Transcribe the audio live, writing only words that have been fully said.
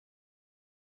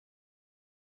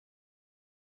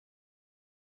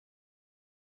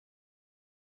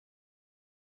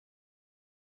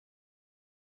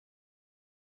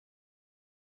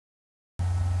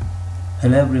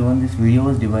Hello everyone, this video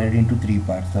is divided into three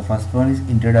parts. The first one is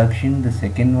introduction, the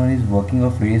second one is working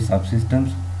of various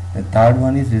subsystems, the third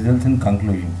one is results and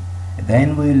conclusions.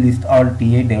 Then we will list all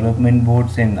TIIC development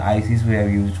boards and ICs we have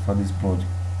used for this project.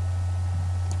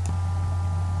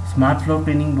 Smart Floor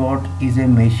Cleaning Bot is a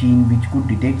machine which could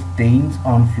detect stains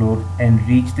on floor and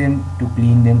reach them to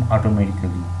clean them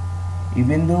automatically.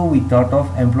 Even though we thought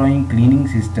of employing cleaning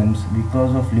systems,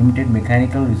 because of limited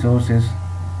mechanical resources,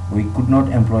 we could not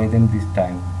employ them this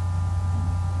time.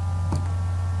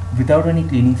 Without any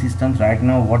cleaning systems right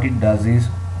now, what it does is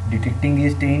detecting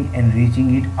a stain and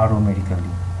reaching it automatically.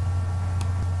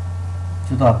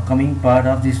 So the upcoming part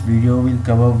of this video will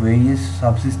cover various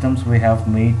subsystems we have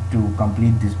made to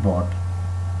complete this bot.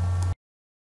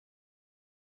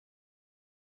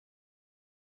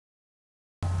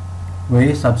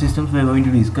 Various subsystems we are going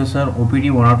to discuss are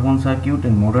OPD 101 circuit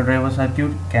and motor driver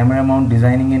circuit, camera mount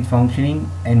designing and functioning,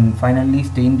 and finally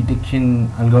stain detection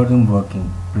algorithm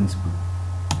working principle.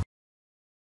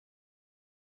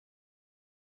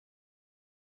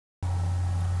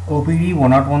 OPD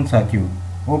 101 circuit.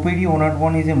 OPD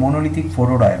 101 is a monolithic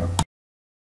photodiode.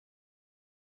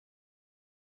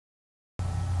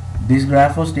 This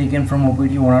graph was taken from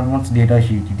OPD 101's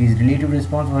datasheet. It is relative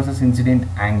response versus incident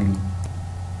angle.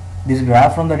 This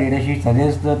graph from the datasheet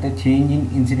suggests that a change in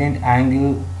incident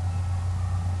angle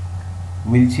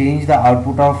will change the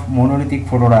output of monolithic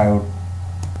photodiode.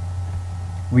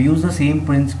 We use the same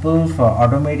principle for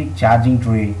automatic charging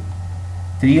tray.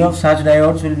 3 of such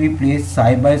diodes will be placed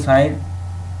side by side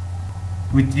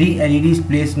with 3 LEDs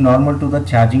placed normal to the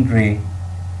charging tray.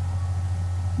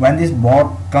 When this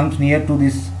bot comes near to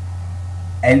these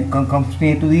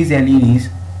LEDs,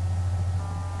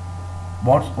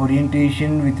 bot's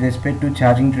orientation with respect to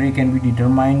charging tray can be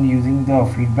determined using the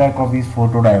feedback of these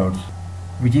photodiodes,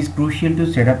 which is crucial to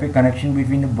set up a connection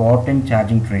between the bot and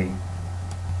charging tray.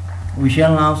 We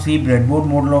shall now see breadboard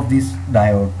model of this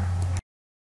diode.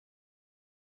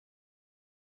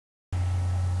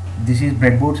 This is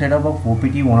breadboard setup of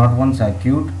OPD 101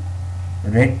 circuit.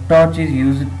 Red torch is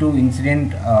used to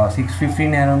incident 650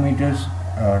 nanometers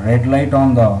red light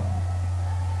on the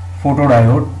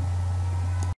photodiode.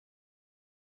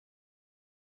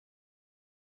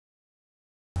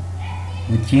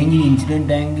 With change in incident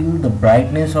angle, the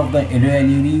brightness of the yellow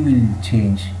LED will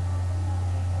change.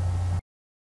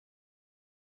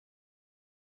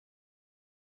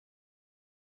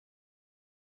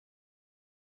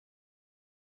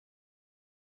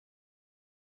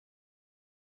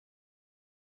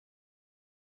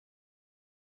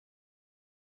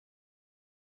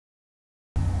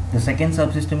 The second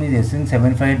subsystem is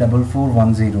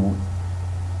SN754410.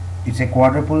 It's a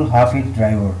quadruple half-edge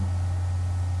driver.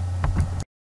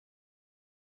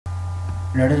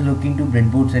 Let us look into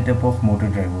breadboard setup of motor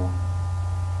driver.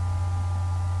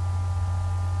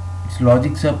 Its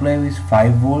logic supply is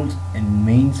 5 volts and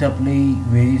main supply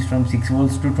varies from 6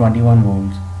 volts to 21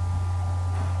 volts.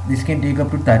 This can take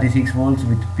up to 36 volts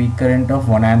with peak current of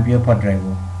 1 ampere per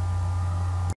driver.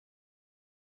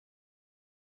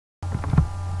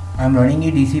 I am running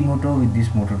a DC motor with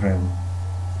this motor driver.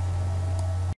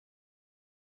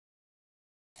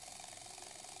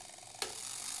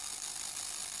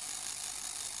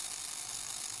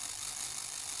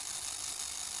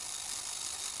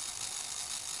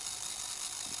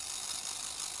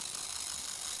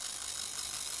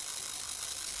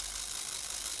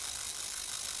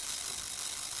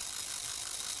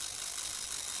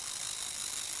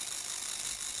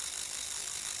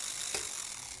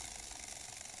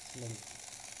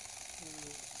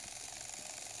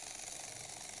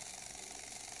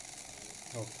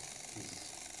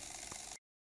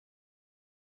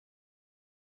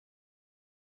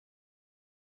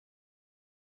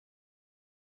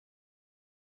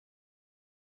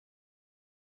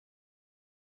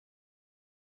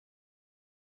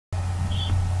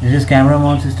 This is camera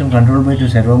mount system controlled by 2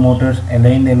 servo motors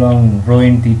aligned along rho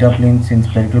and theta planes in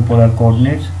spherical polar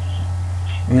coordinates.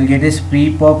 We will get a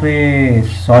sweep of a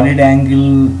solid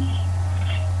angle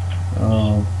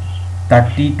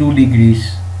 32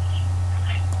 degrees.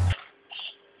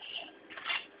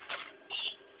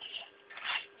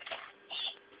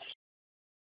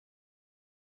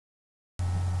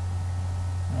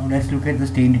 Now let's look at the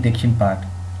stain detection part.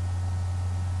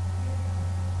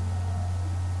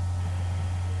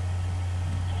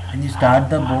 When you start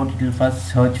the bot, it will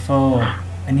first search for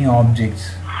any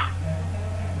objects.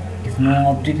 If no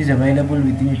object is available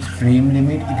within its frame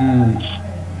limit, it will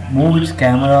move its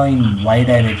camera in y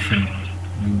direction,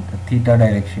 in the theta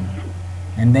direction,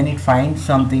 and then it finds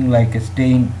something like a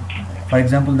stain. For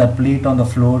example, the plate on the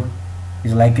floor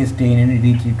is like a stain and it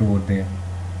reaches it over there.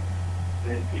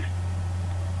 In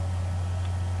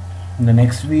the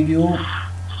next video,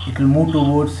 it will move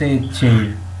towards a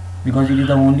chair because it is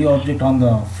the only object on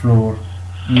the floor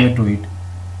near to it.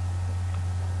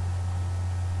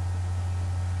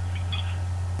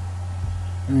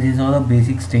 This is how the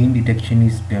basic stain detection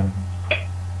is done.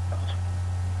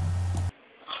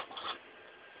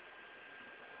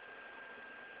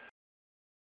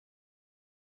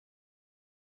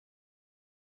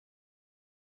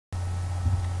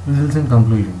 Results and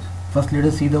conclusions. First, let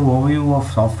us see the overview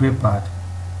of software part.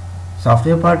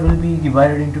 Software part will be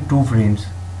divided into two frames,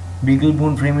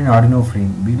 BeagleBone frame and Arduino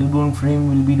frame. BeagleBone frame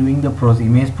will be doing the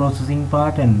image processing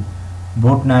part and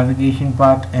board navigation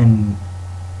part, and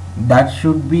that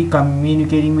should be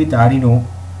communicating with Arduino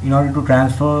in order to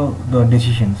transfer the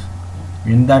decisions.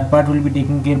 And that part will be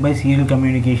taken care by serial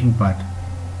communication part.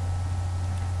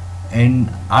 And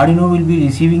Arduino will be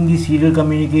receiving these serial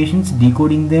communications,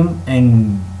 decoding them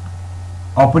and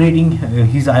operating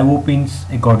his I/O pins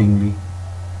accordingly.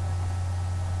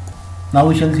 Now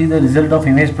we shall see the result of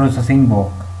image processing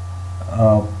block.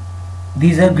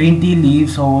 These are green tea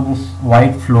leaves over this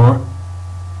white floor.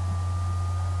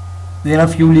 There are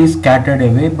few leaves scattered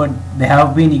away, but they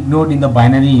have been ignored in the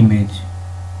binary image.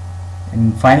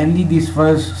 And finally, this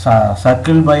was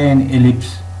circled by an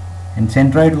ellipse, and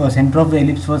center of the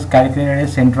ellipse was calculated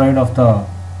as centroid of the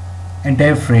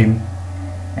entire frame.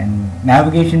 And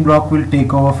navigation block will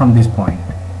take over from this point.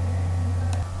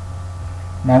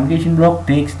 Navigation block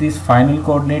takes this final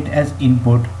coordinate as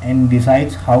input and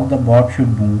decides how the board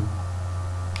should move.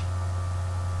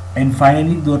 And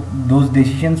finally, those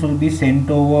decisions will be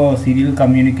sent over serial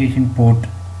communication port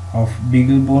of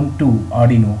BeagleBone to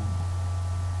Arduino.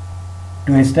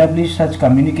 To establish such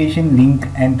communication link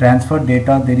and transfer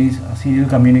data, there is a serial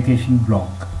communication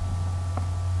block.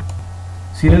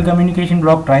 Serial communication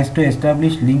block tries to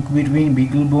establish link between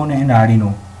BeagleBone and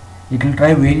Arduino. It will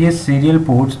try various serial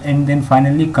ports and then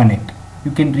finally connect.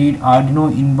 You can read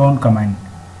Arduino inbound command.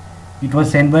 It was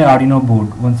sent by Arduino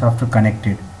board once after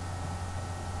connected.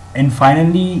 And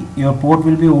finally, your port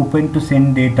will be opened to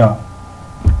send data,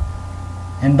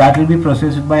 and that will be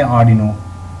processed by Arduino.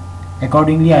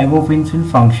 Accordingly, I/O pins will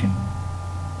function.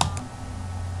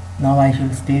 Now I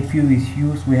shall state few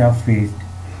issues we have faced.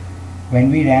 When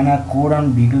we ran our code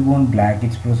on BeagleBone Black,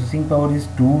 its processing power is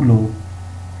too low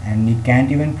and it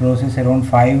can't even process around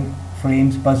 5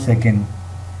 frames per second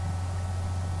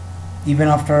even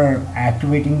after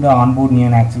activating the onboard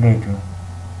neon accelerator,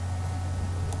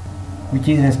 which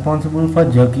is responsible for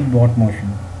jerky board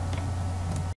motion.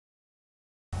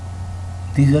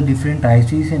 These are different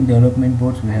ICs and development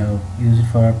boards we have used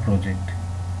for our project.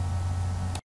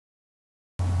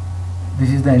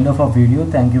 This is the end of our video.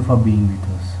 Thank you for being with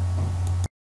us.